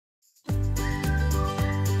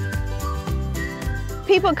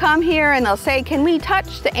People come here and they'll say, can we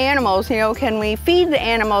touch the animals? You know, can we feed the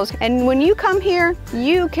animals? And when you come here,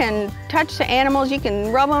 you can touch the animals. You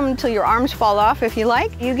can rub them until your arms fall off if you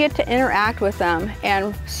like. You get to interact with them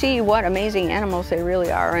and see what amazing animals they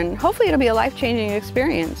really are. And hopefully it'll be a life-changing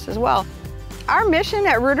experience as well. Our mission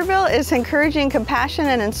at Rooterville is encouraging compassion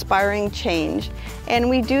and inspiring change. And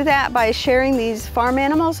we do that by sharing these farm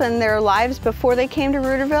animals and their lives before they came to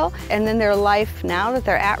Rooterville, and then their life now that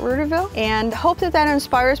they're at Rooterville, and hope that that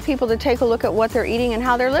inspires people to take a look at what they're eating and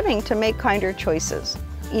how they're living to make kinder choices.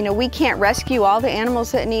 You know, we can't rescue all the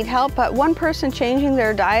animals that need help, but one person changing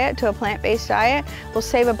their diet to a plant-based diet will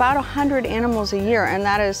save about 100 animals a year, and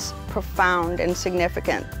that is profound and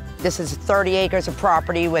significant. This is 30 acres of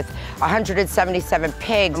property with 177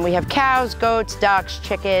 pigs. We have cows, goats, ducks,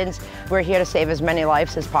 chickens. We're here to save as many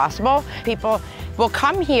lives as possible. People will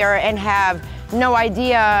come here and have no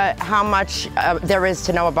idea how much there is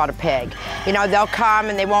to know about a pig. You know, they'll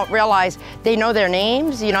come and they won't realize they know their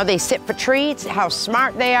names, you know, they sit for treats, how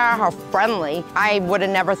smart they are, how friendly. I would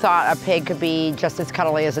have never thought a pig could be just as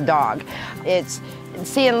cuddly as a dog. It's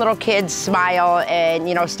seeing little kids smile and,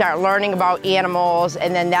 you know, start learning about animals,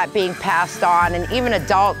 and then that being passed on, and even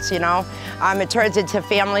adults, you know. It turns into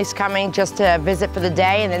families coming just to visit for the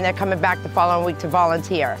day, and then they're coming back the following week to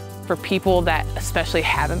volunteer. For people that especially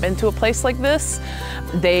haven't been to a place like this,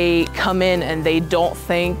 they come in and they don't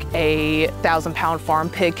think a 1,000-pound farm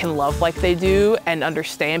pig can love like they do and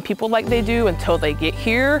understand people like they do until they get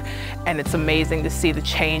here. And it's amazing to see the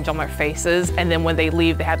change on their faces. And then when they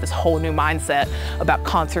leave, they have this whole new mindset about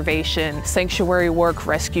conservation, sanctuary work,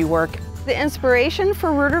 rescue work. The inspiration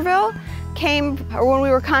for Rooterville came when we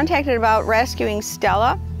were contacted about rescuing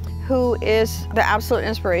Stella, who is the absolute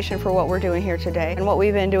inspiration for what we're doing here today and what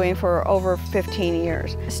we've been doing for over 15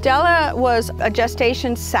 years. Stella was a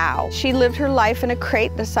gestation sow. She lived her life in a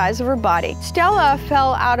crate the size of her body. Stella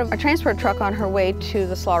fell out of a transport truck on her way to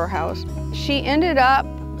the slaughterhouse. She ended up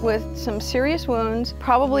with some serious wounds,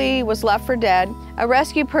 probably was left for dead. A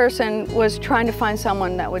rescue person was trying to find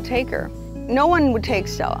someone that would take her. No one would take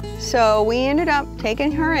Stella. So we ended up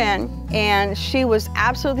taking her in, and she was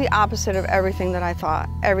absolutely the opposite of everything that I thought,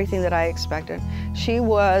 everything that I expected. She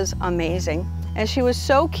was amazing. And she was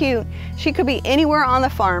so cute. She could be anywhere on the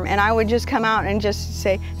farm, and I would just come out and just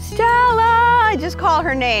say, Stella! I'd just call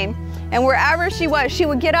her name. And wherever she was, she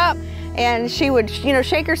would get up and she would, you know,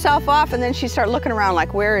 shake herself off, and then she'd start looking around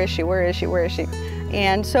like, where is she, where is she, where is she?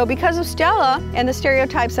 And so because of Stella and the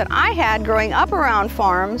stereotypes that I had growing up around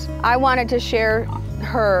farms, I wanted to share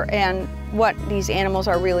her and what these animals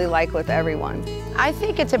are really like with everyone. I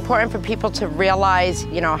think it's important for people to realize,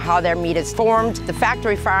 you know, how their meat is formed. The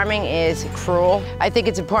factory farming is cruel. I think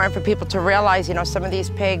it's important for people to realize, you know, some of these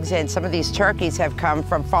pigs and some of these turkeys have come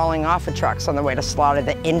from falling off of trucks on the way to slaughter.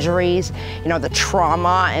 The injuries, you know, the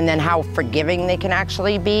trauma, and then how forgiving they can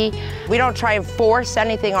actually be. We don't try and force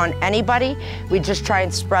anything on anybody. We just try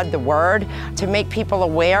and spread the word to make people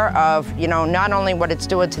aware of, you know, not only what it's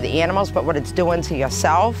doing to the animals, but what it's doing to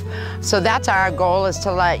yourself. So that's our goal, is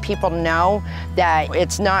to let people know that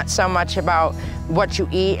it's not so much about what you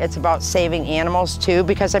eat, it's about saving animals too,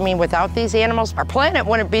 because I mean, without these animals, our planet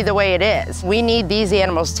wouldn't be the way it is. We need these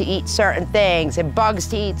animals to eat certain things and bugs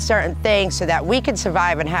to eat certain things so that we can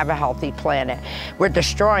survive and have a healthy planet. We're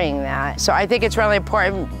destroying that. So I think it's really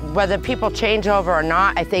important, whether people change over or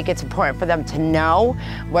not, I think it's important for them to know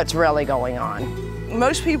what's really going on.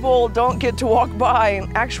 Most people don't get to walk by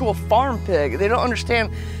an actual farm pig. They don't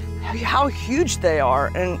understand how huge they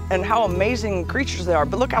are and how amazing creatures they are.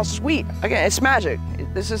 But look how sweet. Again, it's magic.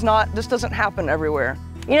 This doesn't happen everywhere.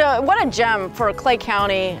 You know, what a gem for Clay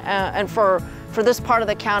County and for this part of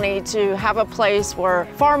the county to have a place where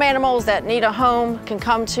farm animals that need a home can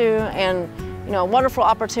come to, and you know, wonderful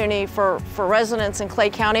opportunity for residents in Clay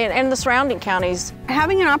County and the surrounding counties.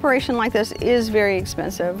 Having an operation like this is very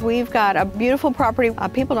expensive. We've got a beautiful property.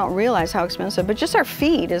 People don't realize how expensive, but just our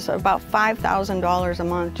feed is about $5,000 a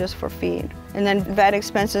month just for feed. And then vet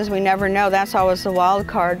expenses, we never know. That's always the wild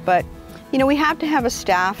card. But you know, we have to have a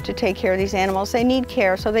staff to take care of these animals. They need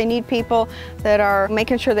care, so they need people that are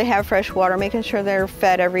making sure they have fresh water, making sure they're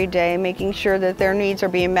fed every day, making sure that their needs are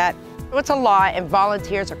being met. It's a lot, and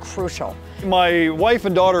volunteers are crucial. My wife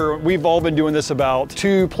and daughter, we've all been doing this about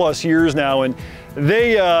 2+ years now, and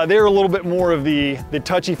they're a little bit more of the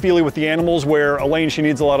touchy-feely with the animals, where Elaine, she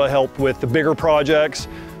needs a lot of help with the bigger projects.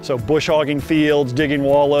 So bush hogging fields, digging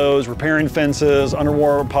wallows, repairing fences,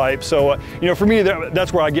 underwater pipes. So, you know, for me,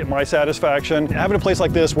 that's where I get my satisfaction. Having a place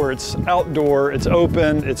like this where it's outdoor, it's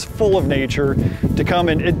open, it's full of nature, to to come,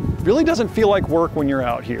 and it really doesn't feel like work when you're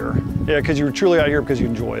out here. Yeah, because you're truly out here because you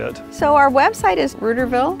enjoy it. So our website is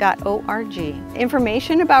rooterville.org.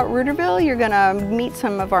 Information about Rooterville, you're going to meet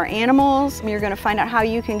some of our animals. You're going to find out how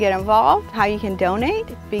you can get involved, how you can donate,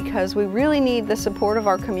 because we really need the support of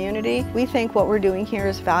our community. We think what we're doing here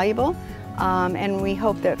is valuable. And we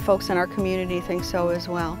hope that folks in our community think so as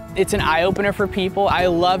well. It's an eye-opener for people. I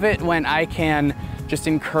love it when I can just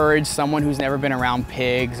encourage someone who's never been around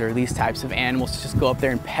pigs or these types of animals to just go up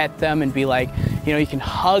there and pet them and be like, you know, you can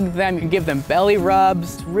hug them, you can give them belly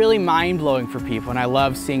rubs. It's really mind-blowing for people, and I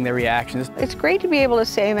love seeing their reactions. It's great to be able to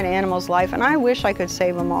save an animal's life, and I wish I could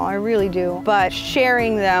save them all, I really do. But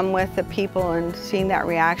sharing them with the people and seeing that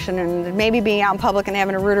reaction, and maybe being out in public and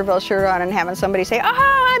having a Rooterville shirt on and having somebody say,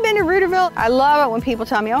 oh, I've been to Rooterville. I love it when people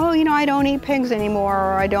tell me, oh, you know, I don't eat pigs anymore,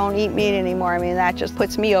 or I don't eat meat anymore. I mean, that just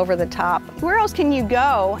puts me over the top. Where else can you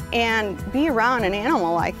go and be around an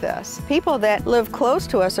animal like this? People that live close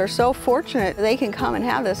to us are so fortunate they can come and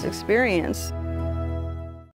have this experience.